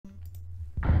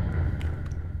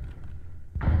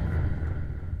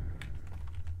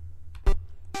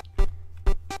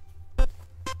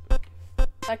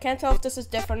I can't tell if this is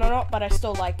different or not, but I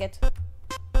still like it.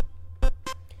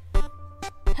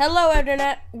 Hello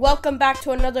internet, welcome back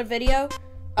to another video.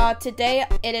 Today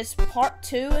it is part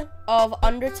 2 of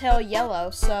Undertale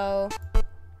Yellow, so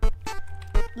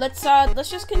let's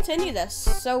just continue this.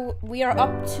 So we are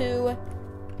up to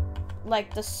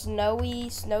like the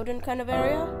SNOWDIN kind of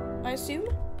area, I assume.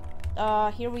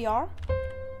 Here we are.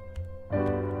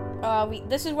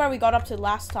 This is where we got up to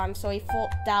last time, so we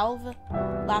fought Dalv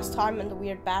last time and the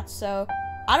weird bats, so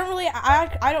I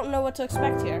don't know what to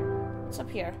expect here. What's up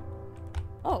here?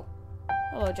 Oh,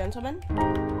 hello gentlemen.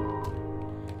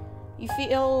 You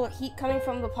feel heat coming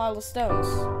from the pile of stones.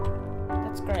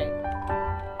 That's great.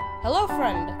 Hello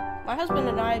friend. My husband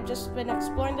and I have just been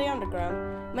exploring the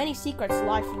underground. Many secrets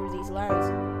lie through these lands.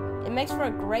 It makes for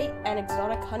a great and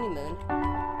exotic honeymoon.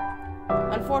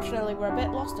 Unfortunately, we're a bit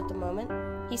lost at the moment.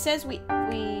 He says he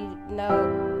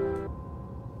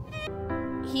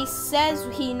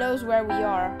knows where we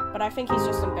are, but I think he's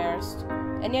just embarrassed.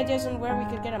 Any ideas on where we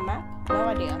could get a map? No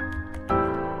idea.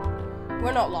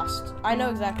 We're not lost. I know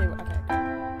exactly where. Okay.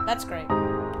 That's great.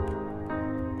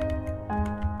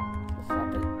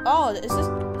 Oh, this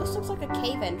looks like a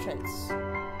cave entrance.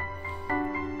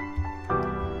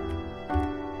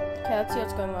 Okay, let's see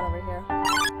what's going on over here.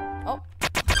 Oh.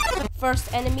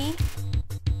 First enemy.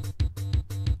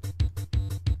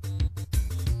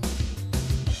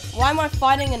 Why am I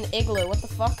fighting an igloo? What the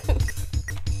fuck?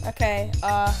 Okay,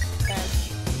 dance.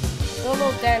 Do a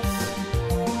little dance.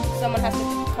 Someone has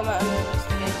to come out and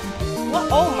investigate. What?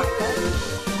 Oh my god.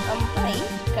 Hi.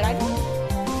 Can I go?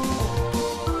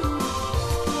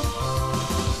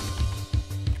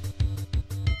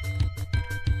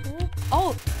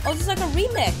 Oh, this is like a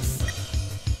remix.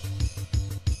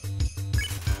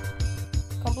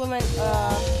 Compliment,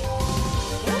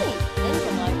 really?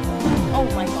 Oh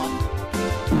my god.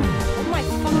 Oh my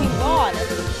fucking god.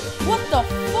 What the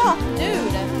fuck,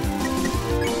 dude?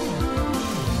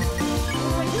 What do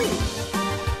I do?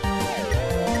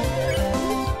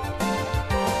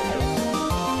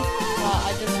 I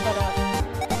just gotta...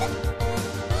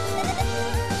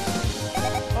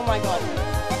 Oh my god.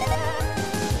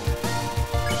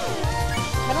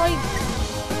 How do I...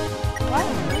 Why?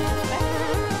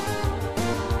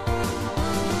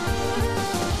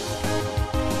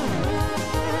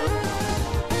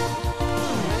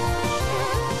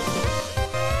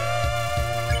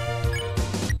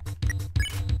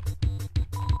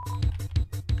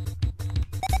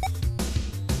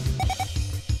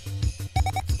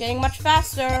 Getting much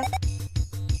faster.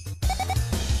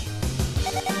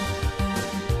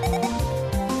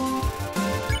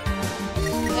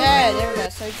 Yeah, there we go.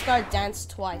 So you just gotta dance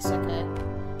twice, okay.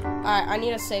 Alright, I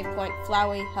need a save point.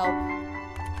 Flowey, help.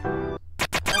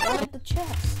 I wanted the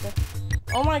chest.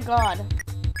 Oh my god.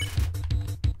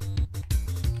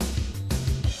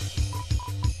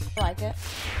 I like it.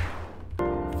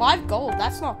 5 gold,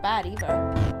 that's not bad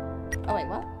either. Oh wait,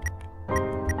 what?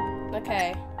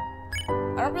 Okay.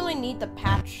 I don't really need the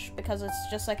patch because it's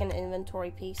just like an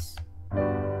inventory piece. Did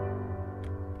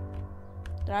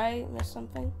I miss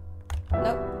something?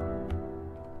 Nope.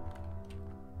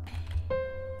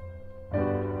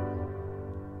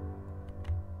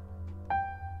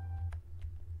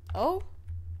 Oh?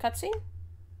 Cutscene?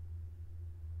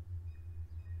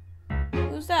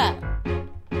 Who's that?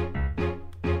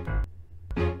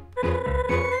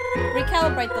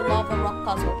 Recalibrate the lava rock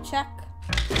puzzle. Check.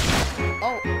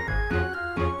 Oh.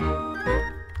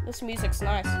 This music's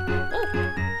nice. Ooh.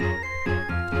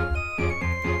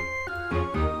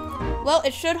 Well,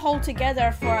 it should hold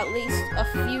together for at least a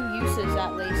few uses,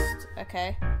 at least.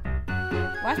 Okay.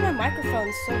 Why is my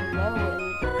microphone so low?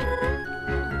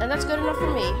 And that's good enough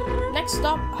for me. Next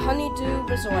stop, Honeydew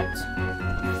Resort.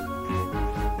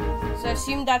 So I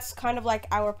assume that's kind of like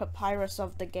our papyrus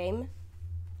of the game.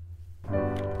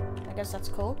 I guess that's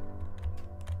cool.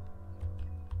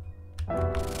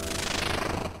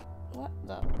 What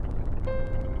the?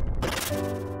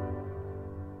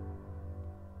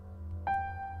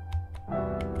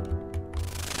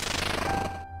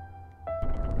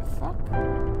 Fuck?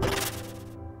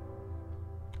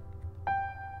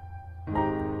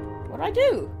 What'd I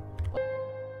do?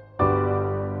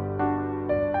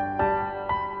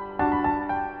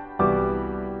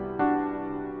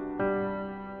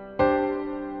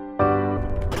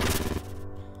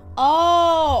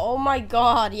 Oh my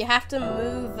god, you have to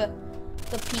move the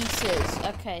pieces.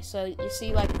 Okay, so you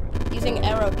see, like, using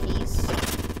arrow keys.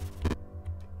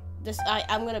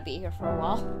 I'm gonna be here for a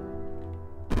while.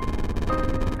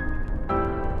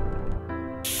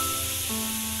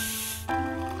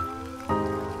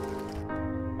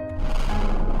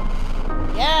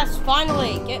 Yes! Yes,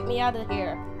 finally! Get me out of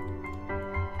here.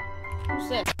 Who's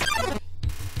this?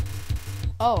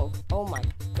 Oh my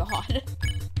god.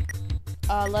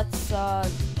 Let's,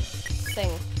 sing.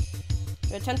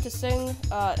 We attempt to sing,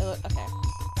 okay.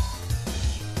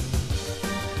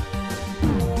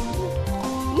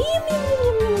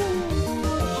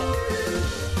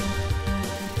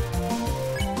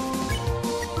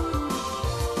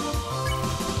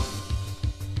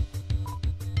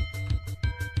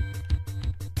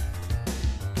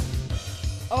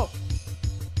 Oh.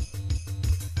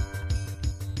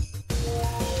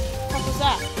 What was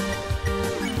that?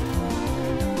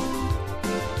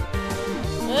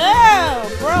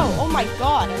 Oh, bro. Oh my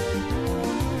god.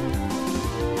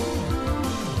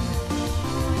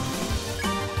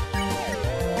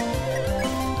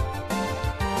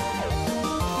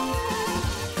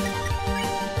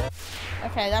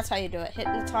 Okay, that's how you do it.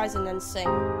 Hypnotize and then sing.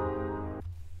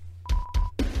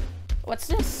 What's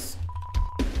this?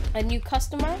 A new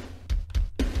customer?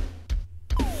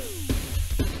 Who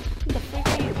the freak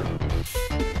are you?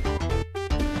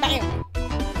 Bam!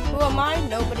 Who am I?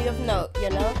 Nobody of note, you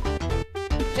know?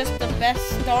 Just the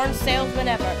best darn salesman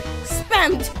ever.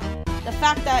 Spammed! The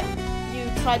fact that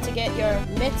you tried to get your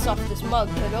mitts off this mug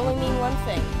could only mean one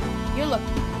thing. You look...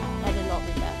 I did not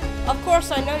read that. Of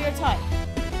course, I know your type.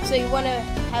 So you want to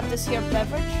have this here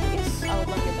beverage? Yes, I would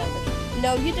like your beverage.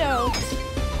 No, you don't.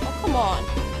 Oh, come on.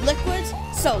 Liquids?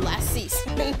 So last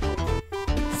season.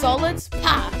 Solids?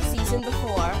 Pa! Season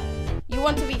before. You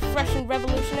want to be fresh and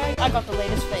revolutionary? I got the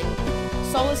latest thing.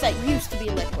 Solids that used to be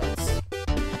liquids.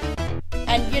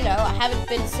 And you know, I haven't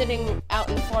been sitting out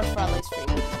in the forest for at least 3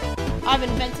 weeks. I've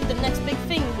invented the next big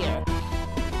thing here.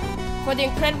 For the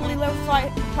incredibly low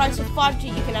price of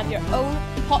 5G, you can have your own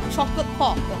hot chocolate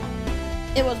pop.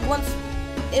 It was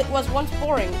once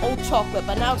boring, old chocolate,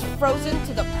 but now it's frozen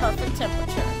to the perfect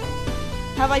temperature.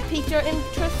 Have I piqued your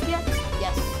interest yet?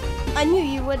 Yes. I knew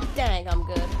you would. Dang, I'm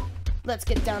good. Let's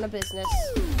get down to business.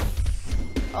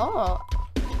 Oh.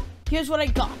 Here's what I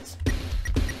got.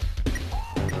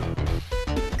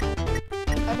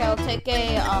 Okay, I'll take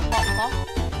a hot pop.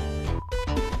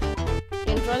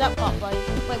 Enjoy that pop, buddy.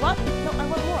 Wait, what? No, I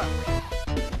want more.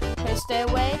 Can I stay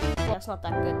away? Yeah, it's not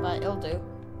that good, but it'll do.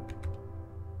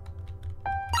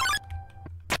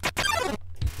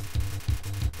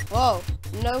 Whoa,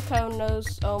 no cone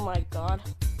knows. Oh my god.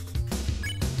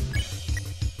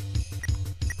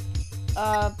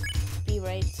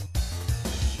 B-rate.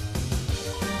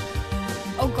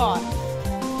 Oh god.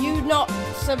 You not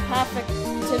sympathetic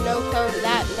to no cone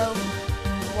that, no.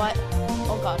 What?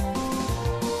 Oh god.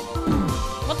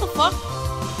 What the fuck?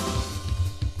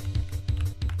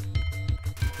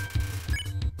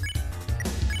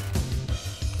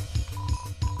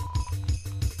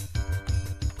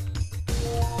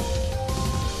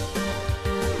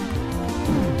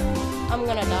 I'm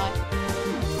gonna die.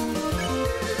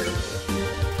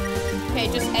 Okay,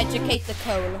 just educate the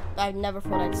cone. I never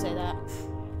thought I'd say that.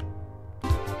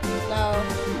 No.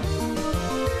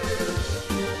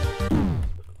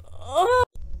 Oh.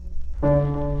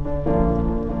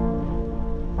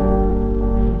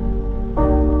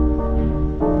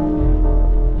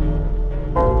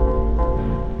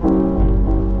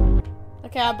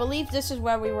 Okay, I believe this is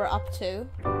where we were up to.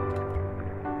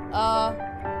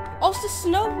 Oh, it's the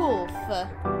Snow Wolf.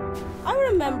 I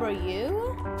remember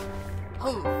you.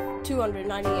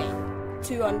 298.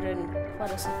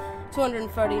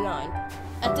 239.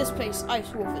 At this pace,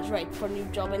 Ice Wolf is ready for a new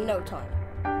job in no time.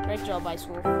 Great job, Ice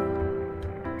Wolf.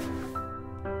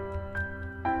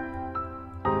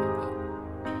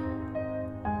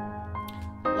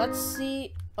 Let's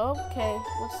see. Okay,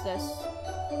 what's this?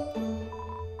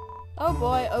 Oh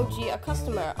boy, oh gee, a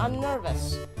customer. I'm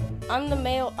nervous. I'm a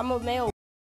male.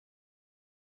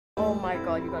 Oh my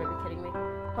god, you gotta be kidding me.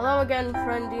 Hello again,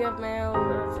 friend. Do you have mail?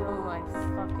 Oh my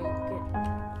fucking god.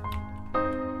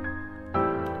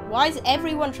 Why is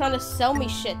everyone trying to sell me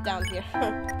shit down here?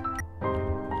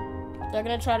 They're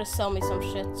gonna try to sell me some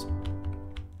shit.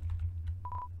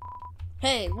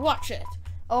 Hey, watch it.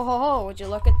 Oh ho ho, would you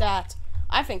look at that?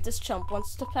 I think this chump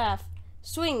wants to path.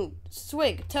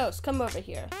 Swig, toast, come over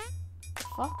here. The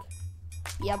fuck?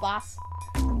 Yeah, boss.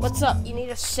 What's up? You need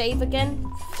a shave again?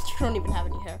 You don't even have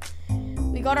any hair.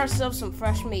 We got ourselves some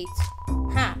fresh meat.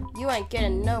 Ha! You ain't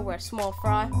getting nowhere, small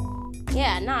fry.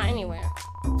 Yeah, not anywhere.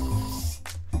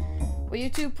 Will you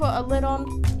two put a lid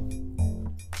on?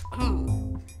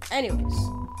 Anyways,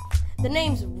 the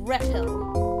name's Red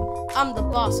Hill. I'm the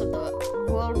boss of the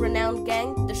world-renowned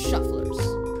gang, the Shufflers.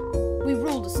 We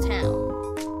rule this town.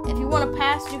 If you want to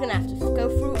pass, you're gonna have to go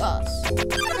through us.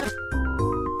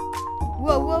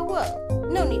 Whoa, whoa, whoa.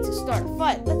 No need to start a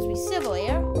fight. Let's be civil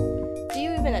here. Do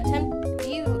you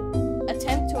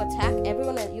attempt to attack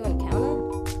everyone that you encounter?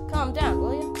 Calm down,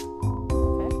 will you?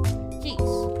 Okay.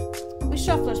 Jeez. We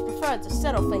shufflers prefer to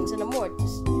settle things in a more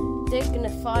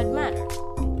dignified manner.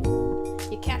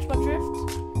 You catch my drift?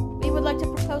 We would like to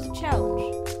propose a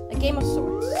challenge. A game of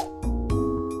sorts.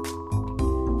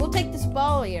 We'll take this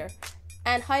ball here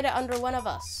and hide it under one of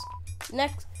us.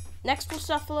 Next we'll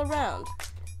shuffle around.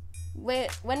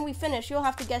 When we finish, you'll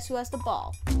have to guess who has the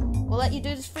ball. We'll let you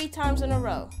do this 3 times in a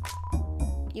row.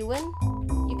 You win,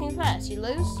 you can pass. You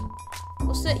lose,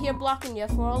 we'll sit here blocking you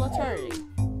for all eternity.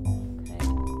 Okay.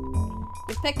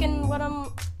 You picking what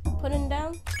I'm putting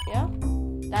down? Yeah?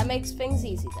 That makes things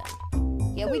easy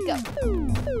then. Here we go.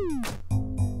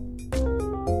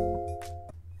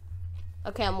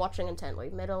 Okay, I'm watching intently.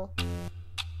 Middle.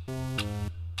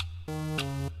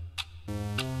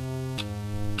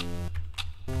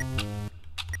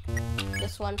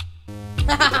 This one.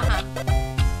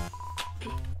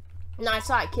 Nice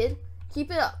eye, kid.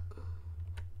 Keep it up.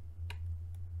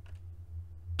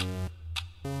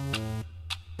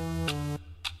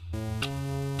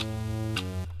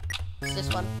 It's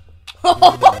this one.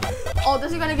 Oh,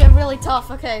 this is gonna get really tough.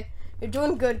 Okay, you're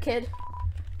doing good, kid.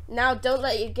 Now, don't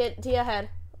let it get to your head.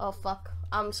 Oh, fuck.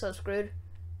 I'm so screwed.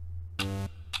 This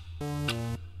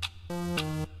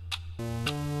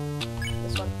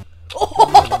one. Oh,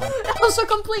 that was a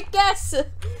complete guess.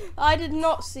 I did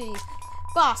not see.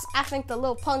 Boss, I think the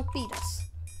little punk beat us.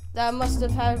 That must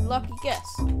have had a lucky guess.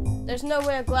 There's no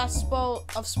way a glass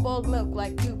of spoiled milk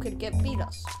like you could beat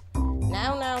us.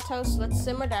 Now, Toast, let's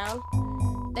simmer down.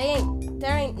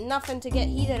 There ain't nothing to get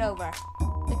heated over.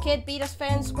 The kid beat us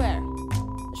fair and square.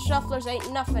 The shufflers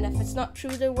ain't nothing if it's not true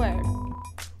to their word.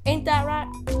 Ain't that right?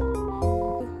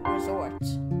 Resort.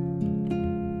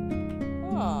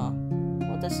 Oh,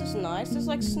 well, this is nice. It's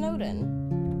like SNOWDIN.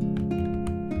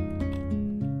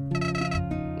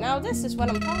 Now this is what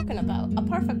I'm talking about. A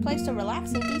perfect place to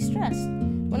relax and de-stress.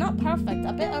 Well, not perfect.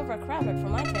 A bit overcrowded for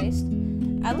my taste.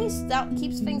 At least that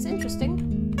keeps things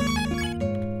interesting.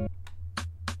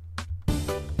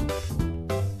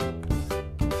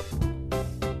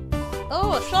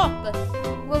 Oh, a shop.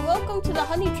 Well, welcome to the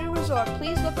Honeydew Resort.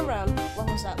 Please look around. What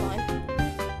was that line?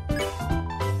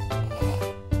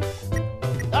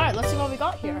 Alright, let's see what we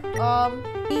got here. Fuck.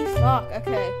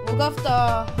 Okay. We'll go for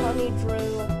the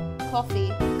Honeydew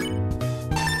coffee.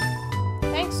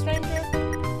 Thanks, stranger.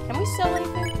 Can we sell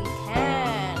anything? We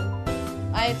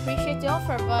can. I appreciate the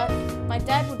offer, but my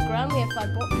dad would ground me if I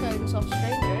bought things off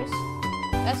strangers.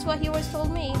 That's what he always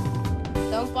told me.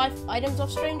 Don't buy items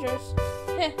off strangers.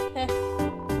 Heh heh.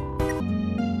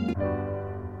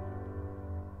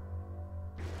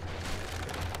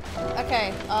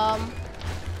 Okay,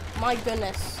 my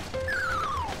goodness.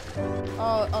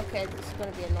 Oh, okay, this is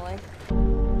gonna be annoying.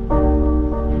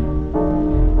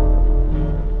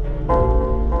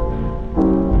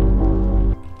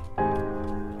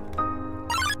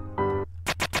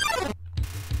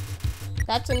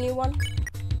 That's a new one.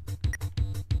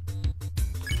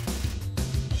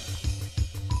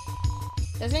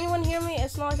 Does anyone hear me?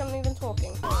 It's not like I'm even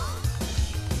talking.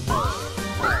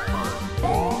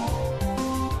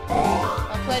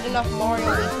 I played enough Mario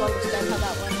League to understand how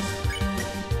that works.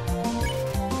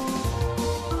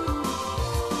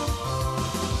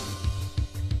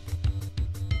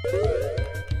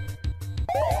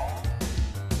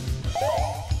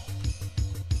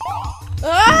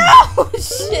 Oh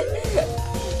shit!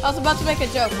 I was about to make a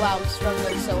joke. Wow, I'm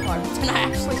struggling so hard, but then I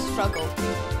actually struggled.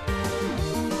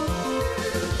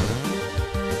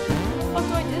 How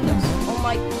do I do this? Oh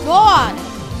my god!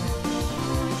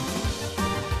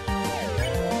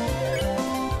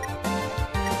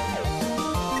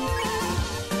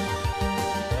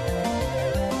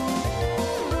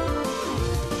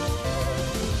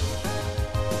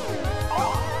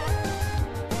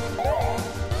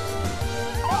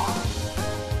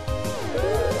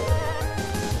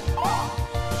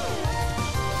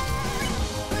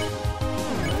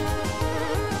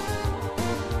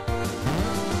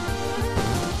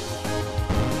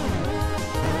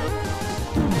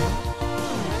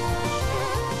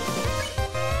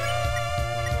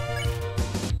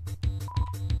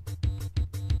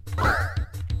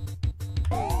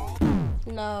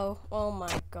 No. Oh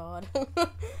my god.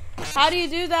 How do you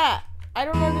do that? I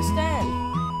don't understand.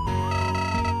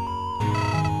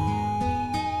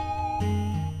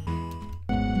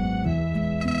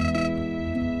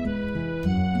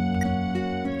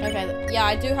 Okay, yeah,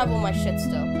 I do have all my shit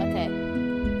still. Okay.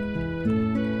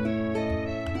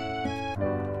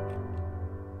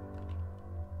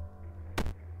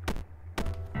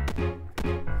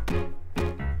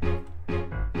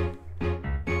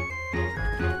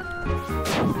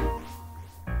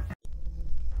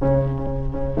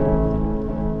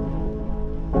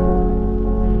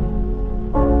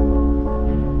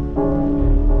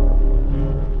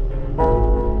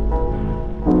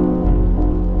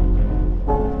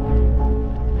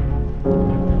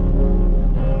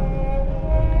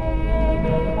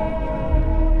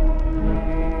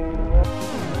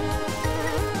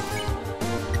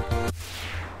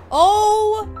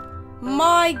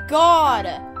 my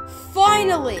god!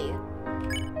 Finally!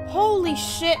 Holy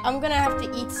shit, I'm gonna have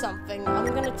to eat something. I'm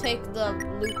gonna take the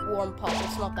lukewarm pot.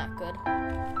 It's not that good.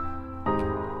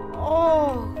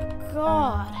 Oh,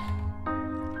 god.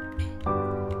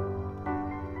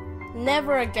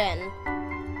 Never again.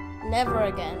 Never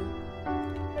again.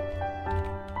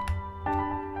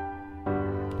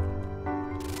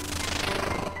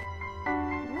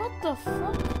 What the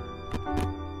fuck?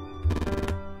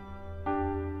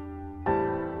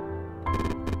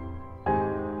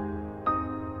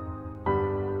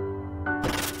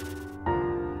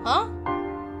 Huh?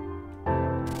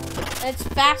 And it's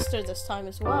faster this time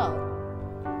as well.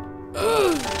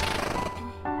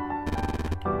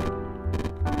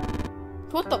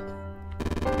 What the?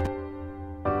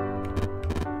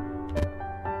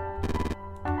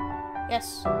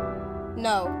 Yes.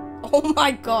 No. Oh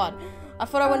my god. I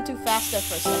thought I went too fast there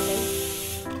for a second.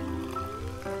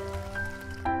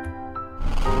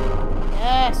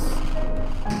 Yes.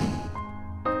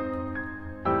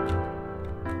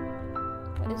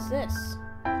 What is this?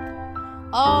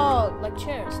 Oh, like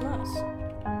chairs. Nice.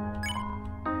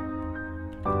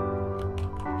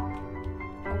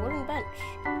 A wooden bench.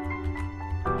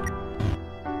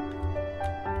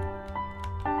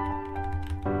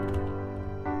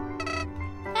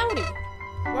 Howdy.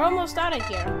 We're almost out of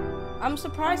here. I'm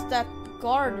surprised that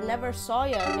guard never saw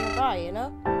you nearby, you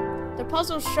know? The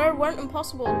puzzles sure weren't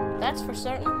impossible, that's for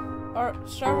certain. Or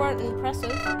sure weren't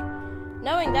impressive.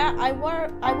 Knowing that, I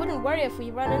wouldn't worry if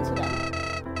we run into them.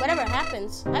 Whatever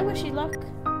happens, I wish you luck.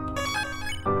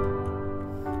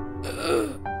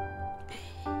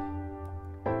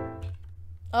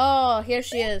 Oh, here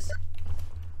she is.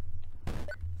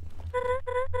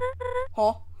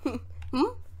 Huh?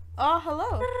 Oh,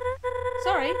 hello.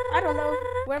 Sorry, I don't know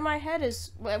where my head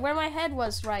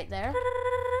was right there.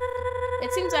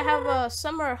 It seems I have a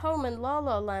summer home in La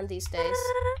La Land these days.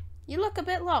 You look a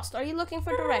bit lost. Are you looking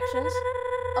for directions?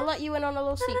 I'll let you in on a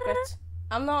little secret.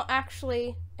 I'm not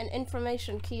actually an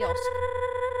information kiosk.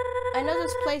 I know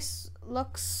this place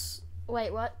looks...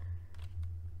 Wait, what?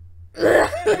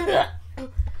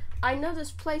 I know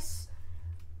this place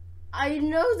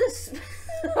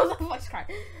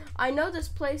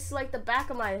like the back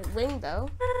of my wing, though.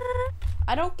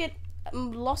 I don't get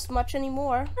lost much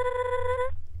anymore.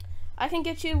 I can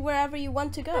get you wherever you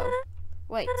want to go.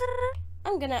 Wait,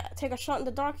 I'm gonna take a shot in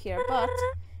the dark here, but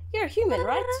you're a human,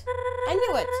 right? I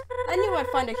knew it. I knew I'd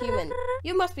find a human.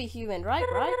 You must be human, right?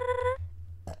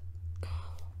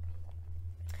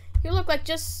 You look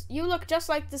just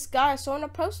like this guy I saw in a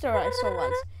poster I saw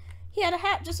once. He had a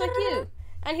hat just like you,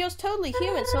 and he was totally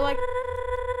human. So like,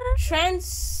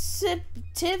 transitive.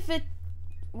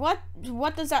 What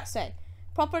does that say?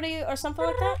 Property or something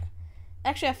like that?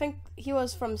 Actually, I think he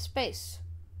was from space.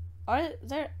 Are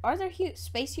there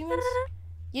space humans?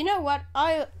 You know what?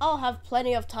 I'll have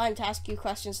plenty of time to ask you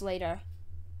questions later.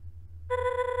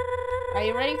 Are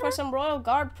you ready for some Royal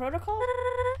Guard protocol?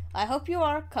 I hope you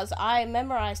are, cause I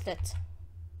memorized it.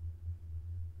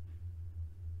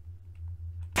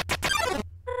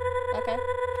 Okay.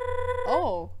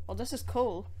 Oh, well, this is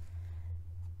cool.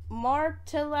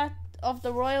 Martillet of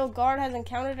the Royal Guard has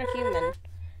encountered a human.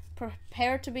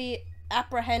 Prepare to be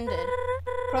apprehended.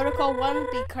 Protocol 1,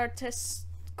 be courteous.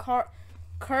 I'm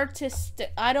autistic.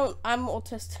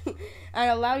 And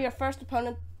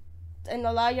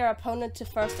allow your opponent to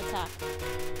first attack.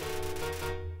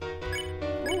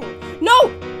 Ooh. No!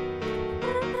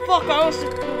 Fuck, I almost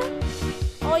did.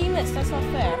 Oh, you missed. That's not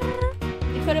fair.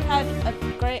 You could have had a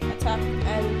great attack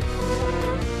and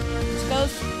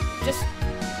just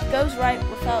goes right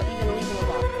without even leaving a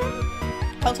mark.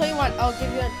 I'll tell you what, I'll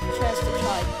give you a chance to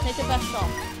try. Take your best shot.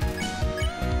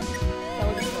 Okay,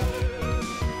 we'll just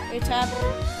watch. You tap.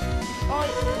 Oh,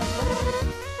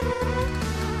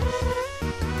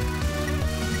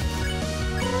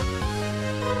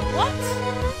 what?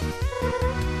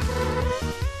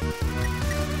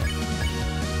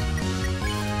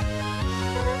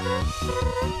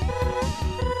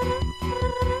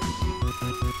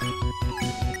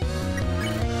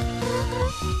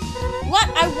 What?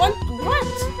 I want what?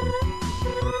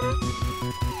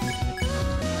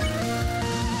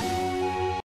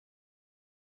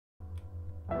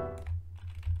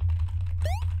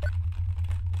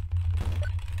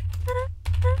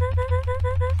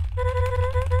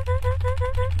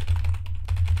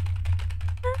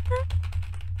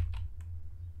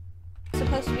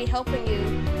 Supposed to be helping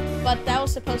you, but that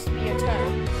was supposed to be your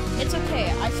turn. It's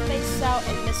okay. I space out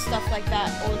and miss stuff like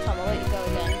that all the time. I'll let you go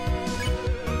again.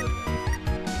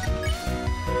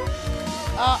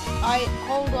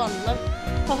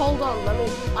 Hold on, let me,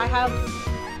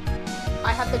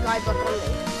 I have the guidebook on me.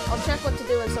 I'll check what to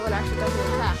do when someone actually doesn't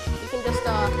attack. You can just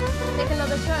take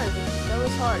another turn. Go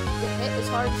as hard. Hit as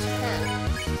hard as you can.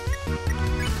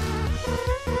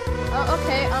 Oh,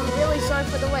 okay. I'm really sorry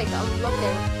for the wait. I'm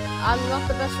looking. I'm not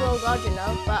the best royal guard, you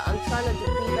know, but I'm trying to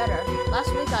be better.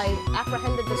 Last week I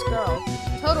apprehended this girl.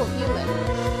 Total human.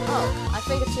 Oh, I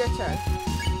think it's your turn.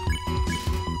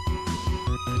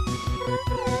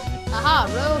 Aha!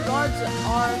 Royal guards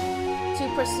are to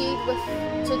proceed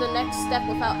to the next step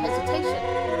without hesitation.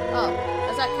 Oh,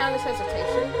 does that count as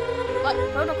hesitation? But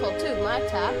protocol too, my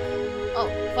attack. Oh,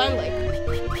 finally.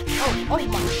 Oh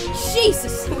my,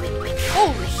 Jesus!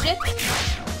 Holy shit! What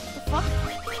the fuck?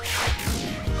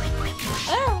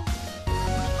 Oh.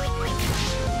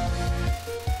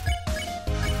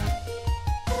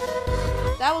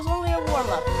 That was only a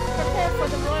warm-up. Prepare for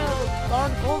the Royal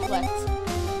Guard Gauntlet.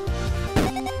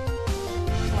 Oh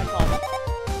my god.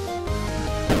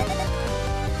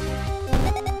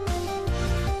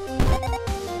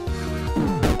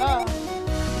 Oh.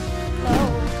 No.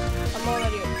 I'm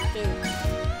already a dude.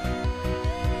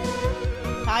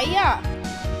 Hiya!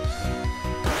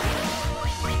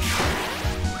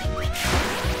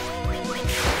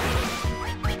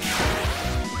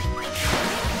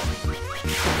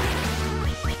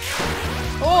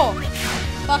 Oh!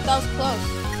 Fuck, that was close.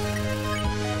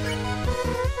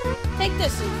 Take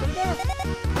this and from there.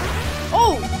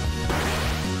 Oh!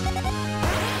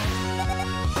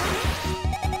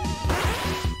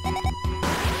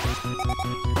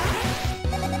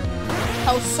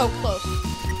 That was so close.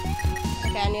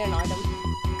 Okay, I need an item.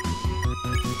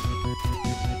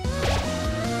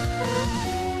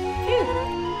 Phew!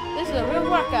 This is a real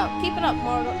workout. Keep it up,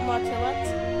 Martellette.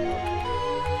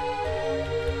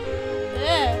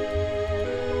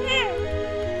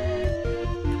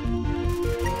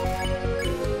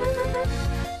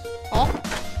 Oh.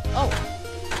 Oh.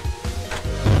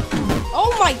 Oh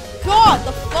my god,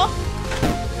 the fuck?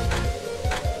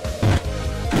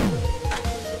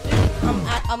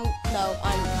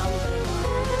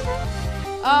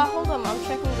 Hold on, I'm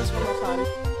checking this one more time.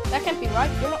 That can't be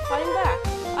right, you're not fighting back.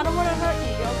 I don't want to hurt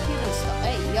you, you're cute and stuff.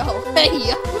 Hey,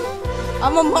 yo.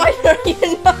 I'm a minor,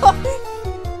 you know?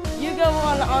 You go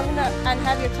on, and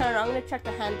have your turn. I'm gonna check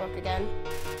the handbook again.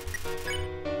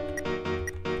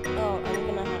 Oh, I'm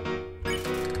gonna have...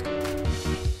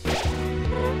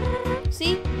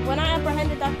 See? When I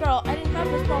apprehended that girl, I didn't have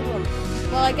this problem.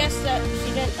 Well, I guess that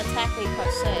she didn't attack me per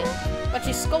se, but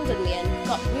she scolded me and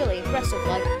got really aggressive,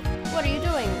 like, what are you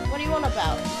doing? What are you on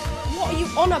about? What are you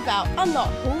on about? I'm not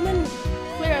human.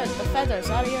 Clear the feathers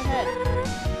out of your head.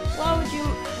 Why would you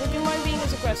mind being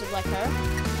as aggressive like her?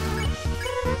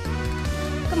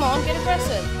 Come on, get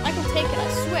aggressive. I can take it, I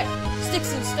swear.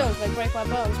 Sticks and stones may break my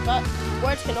bones, but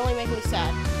words can only make me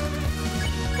sad.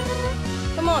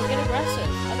 Come on, get aggressive.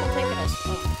 I can take it, I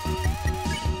swear.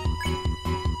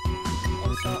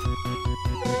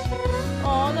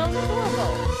 Aw, that was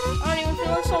adorable. I don't even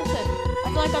feel insulted. I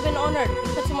feel like I've been honored.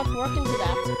 You put so much work into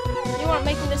that. You aren't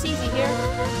making this easy here.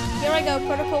 Here I go,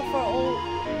 protocol for all,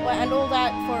 and all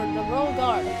that for the Royal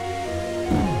Guard.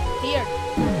 Here.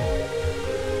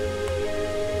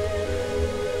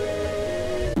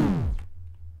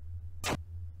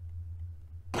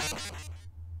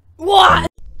 What?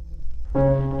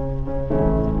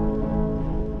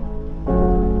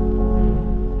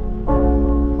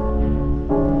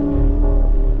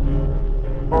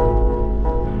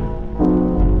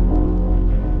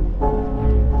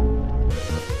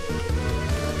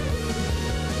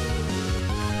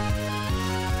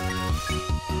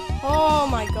 Oh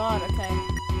my god, okay.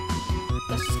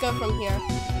 Let's just go from here.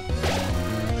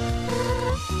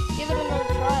 Give it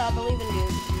another try, I believe in you.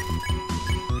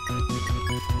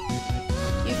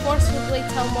 You forcibly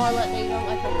tell Marlette that you don't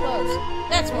like her clothes.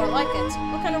 That's more like it.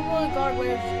 What kind of royal guard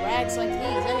wears rags like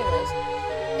these, anyways?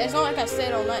 It's not like I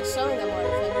stayed all night sewing them or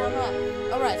anything. Haha.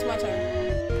 Alright, it's my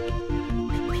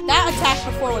turn. That attack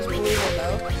before was brutal,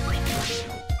 though.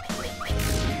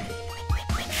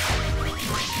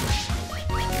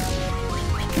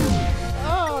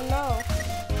 Oh, no.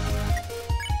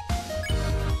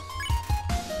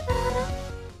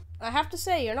 I have to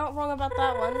say, you're not wrong about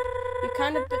that one. I've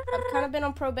kind of been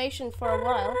on probation for a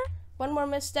while. One more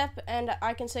misstep, and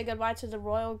I can say goodbye to the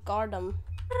Royal Guardum.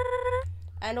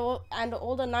 And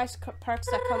all the nice perks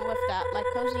that come with that, like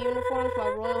cozy uniforms, my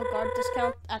Royal Guard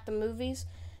discount at the movies,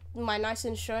 my nice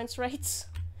insurance rates.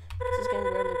 This is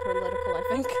getting really political, I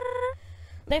think.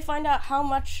 They find out how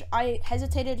much I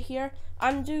hesitated here,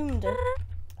 I'm doomed.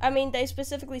 I mean, they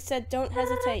specifically said don't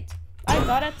hesitate. I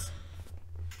got it.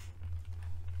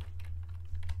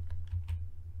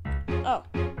 Oh.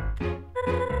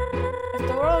 If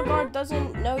the Royal Guard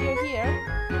doesn't know you're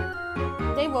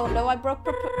here, they won't know I broke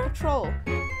patrol.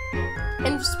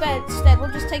 Instead,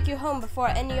 we'll just take you home before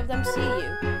any of them see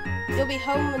you. You'll be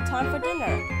home in time for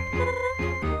dinner.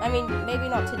 I mean, maybe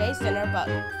not today's dinner, but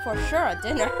for sure a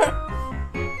dinner.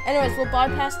 Anyways, we'll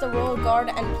bypass the royal guard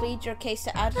and plead your case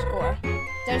to Asgore.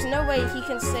 There's no way he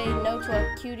can say no to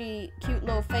a cute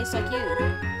little face like you.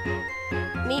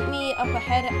 Meet me up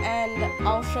ahead and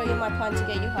I'll show you my plan to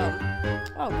get you home.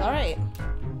 Oh, great.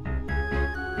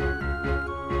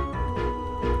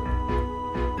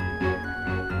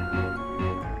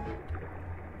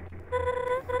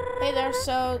 Hey there,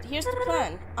 so here's the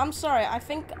plan. I'm sorry, I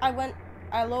think I went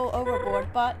a little overboard,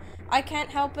 but I can't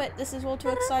help it. This is all too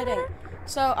exciting.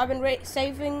 So I've been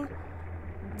saving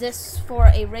this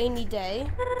for a rainy day.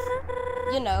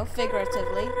 You know,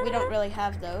 figuratively. We don't really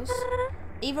have those.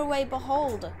 Either way,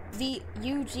 behold, the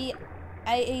UG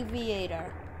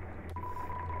Aviator.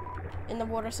 In the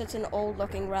water sits an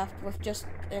old-looking raft with just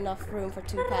enough room for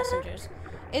 2 passengers.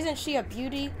 Isn't she a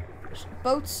beauty?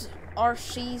 Boats are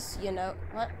she's, you know,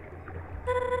 what?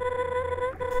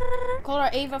 Call her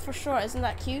Ava for sure, isn't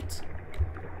that cute?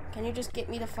 Can you just get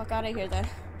me the fuck out of here then?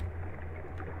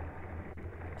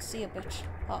 See ya, bitch.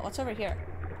 Oh, what's over here?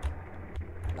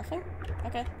 Nothing?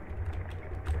 Okay.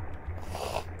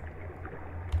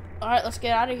 Alright, let's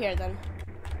get out of here then.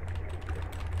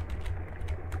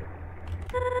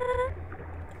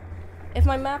 If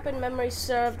my map and memory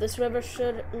serve, this river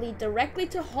should lead directly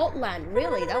to Hotland.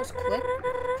 Really? That was quick.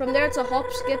 From there, it's a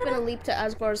hop, skip, and a leap to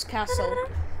Asgore's castle.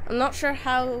 I'm not sure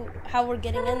how we're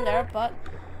getting in there, but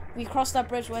we cross that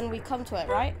bridge when we come to it,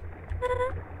 right?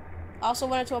 I also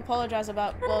wanted to apologize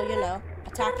about, well, you know,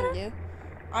 attacking you.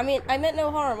 I mean, I meant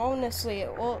no harm, honestly.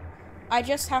 Well, I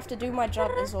just have to do my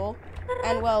job is all.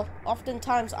 And, well,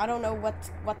 oftentimes I don't know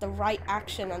what the right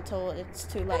action until it's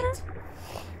too late.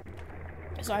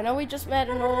 So I know we just met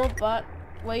and all, but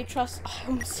will you trust...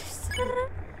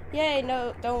 Yay,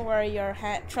 no, don't worry, your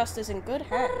trust is in good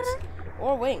hands.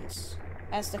 Or wings,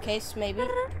 as the case may be.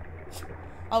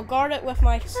 I'll guard it with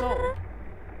my soul.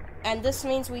 And this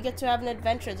means we get to have an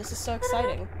adventure. This is so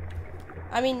exciting.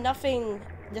 I mean, nothing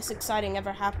this exciting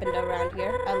ever happened around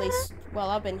here. At least, well,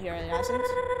 I've been here, it hasn't.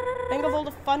 Think of all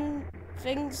the fun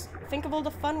things, think of all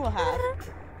the fun we'll have.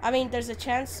 I mean, there's a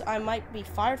chance I might be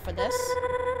fired for this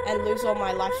and lose all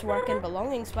my life's work and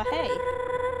belongings, but hey,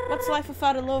 what's life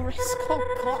without a little risk? Oh,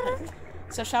 God.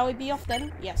 So shall we be off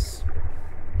then? Yes.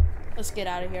 Let's get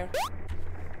out of here.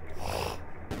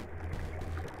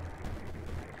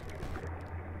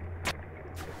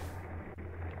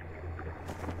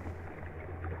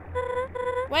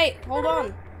 Wait, hold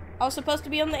on. I was supposed to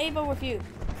be on the Ava with you.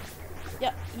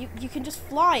 Yeah, you can just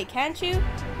fly, can't you?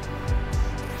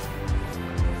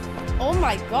 Oh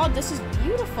my God, this is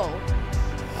beautiful.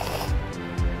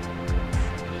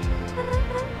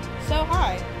 So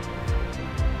hi.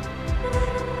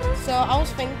 So I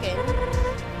was thinking,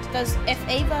 if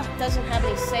Ava doesn't have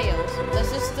any sails, does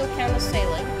this still count as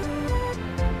sailing?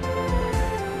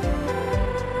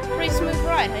 Pretty smooth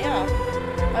ride, yeah.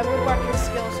 My woodworking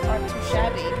skills aren't too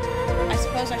shabby. I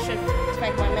suppose I should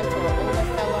thank my mentor, an older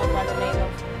fellow by the name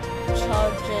of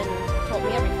Chajin, taught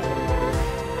me everything.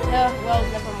 Well,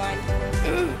 never mind.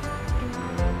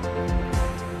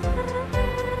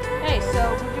 Hey, so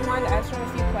would you mind answering a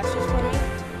few questions for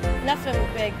me? Nothing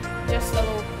big, just a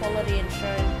little quality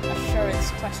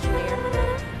assurance questionnaire.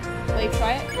 Will you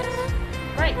try it? Yes.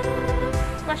 Great.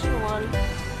 Question 1.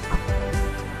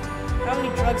 How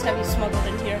many drugs have you smuggled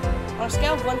in here? On a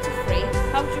scale of 1 to 3,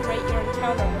 how would you rate your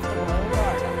encounter with the Royal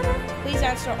Guard? Please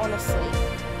answer honestly.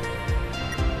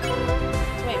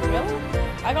 Wait, really?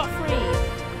 I got 3.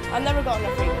 I've never gotten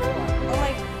a 3 before.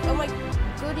 Oh my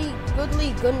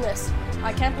goodly goodness.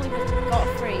 I can't believe I got a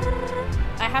 3.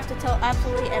 I have to tell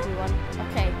absolutely everyone.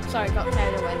 Okay, sorry, got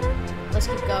carried away. Let's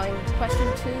keep going.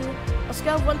 Question 2. On a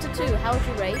scale of 1 to 2, how would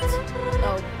you rate?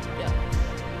 Oh, yeah.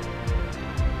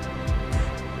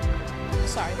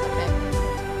 Sorry, okay.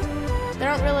 They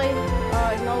don't really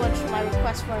acknowledge my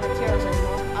request for materials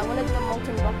anymore. I wanted the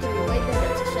molten rock to be way bigger,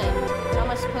 it's a shame. How am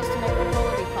I supposed to make a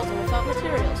quality puzzle without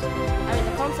materials? I mean,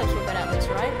 the concepts were good at least,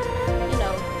 right? You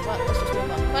know, but let's just move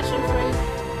on. Question 3.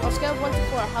 On a scale of 1 to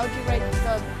 4, how would you rate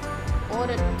the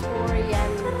auditory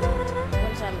and...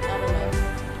 what is that? I don't know.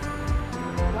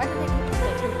 Why did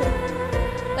they keep it?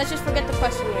 Let's just forget the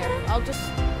question here. I'll just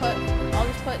put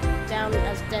down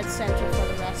as dead center for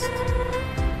the rest.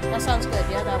 That sounds good,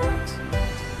 yeah, that works.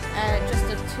 And just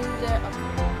a 2 there.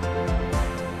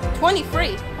 Okay.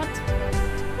 23! What?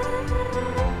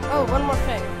 Oh, one more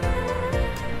thing.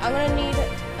 I'm gonna need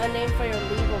a name for your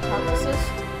legal purposes.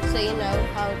 So you know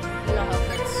how it's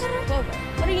Clover.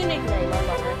 What are you nickname, my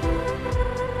mother?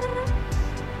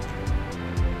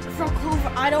 From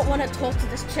Clover, I don't want to talk to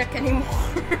this chick anymore.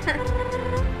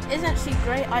 Isn't she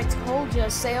great? I told you,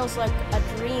 sails like a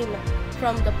dream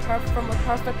from a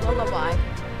perfect lullaby.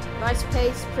 Nice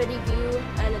pace, pretty view,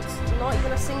 and it's not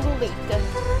even a single leak.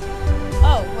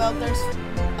 Oh, well, there's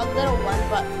a little one,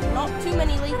 but not too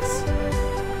many leaks.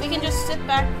 We can just sit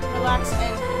back, relax,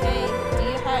 and hey, do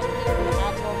you have even an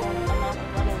abnormal amount of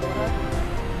running water?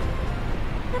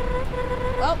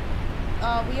 Well,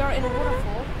 we are in a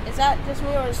waterfall. Is that just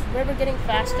me, or is the river getting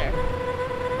faster?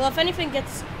 Well, if anything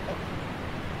gets...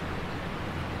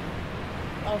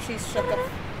 Oh, she's shook up.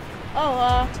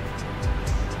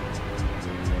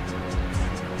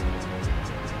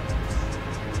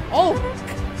 Oh,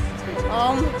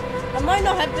 I might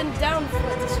not have been down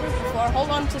this route before. Hold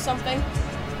on to something.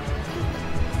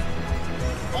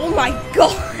 Oh my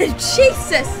god,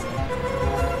 Jesus!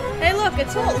 Hey look,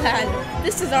 it's Holland.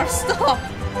 This is our stop.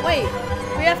 Wait,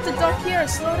 we have to dock here.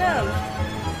 Slow down.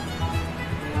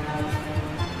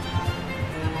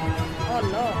 Oh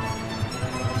no.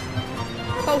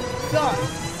 Oh god.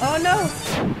 Oh no.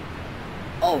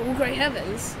 Oh, great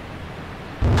heavens.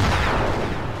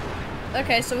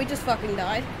 Okay, so we just fucking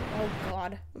died. Oh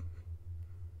god.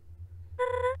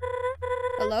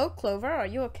 Hello, Clover, are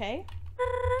you okay?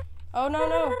 Oh no,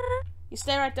 no. You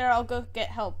stay right there, I'll go get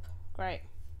help. Great.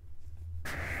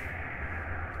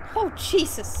 Oh,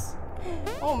 Jesus.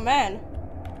 Oh man.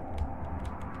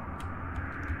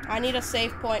 I need a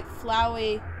save point.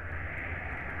 Flowey.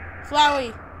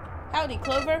 Flowey. Howdy,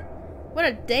 Clover. What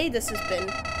a day this has been.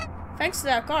 Thanks to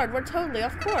that guard, we're totally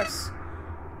off course.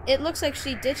 It looks like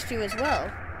she ditched you as well.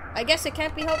 I guess it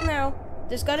can't be helped now.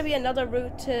 There's gotta be another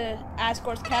route to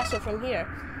Asgore's castle from here.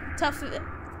 Tough it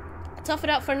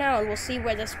out for now, and we'll see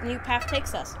where this new path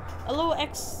takes us. A little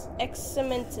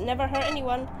excrement never hurt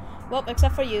anyone. Well,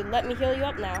 except for you. Let me heal you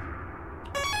up now.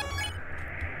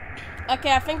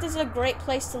 Okay, I think this is a great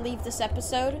place to leave this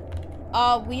episode.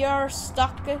 We are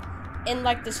stuck in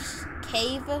like this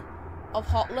cave of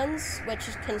Hotlands, which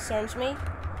concerns me.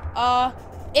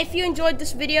 If you enjoyed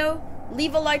this video,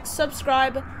 leave a like,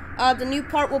 subscribe. The new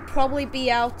part will probably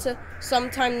be out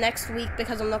sometime next week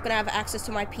because I'm not gonna have access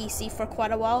to my PC for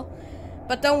quite a while.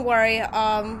 But don't worry,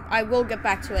 I will get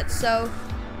back to it. So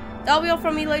that'll be all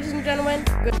from me, ladies and gentlemen.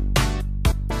 Good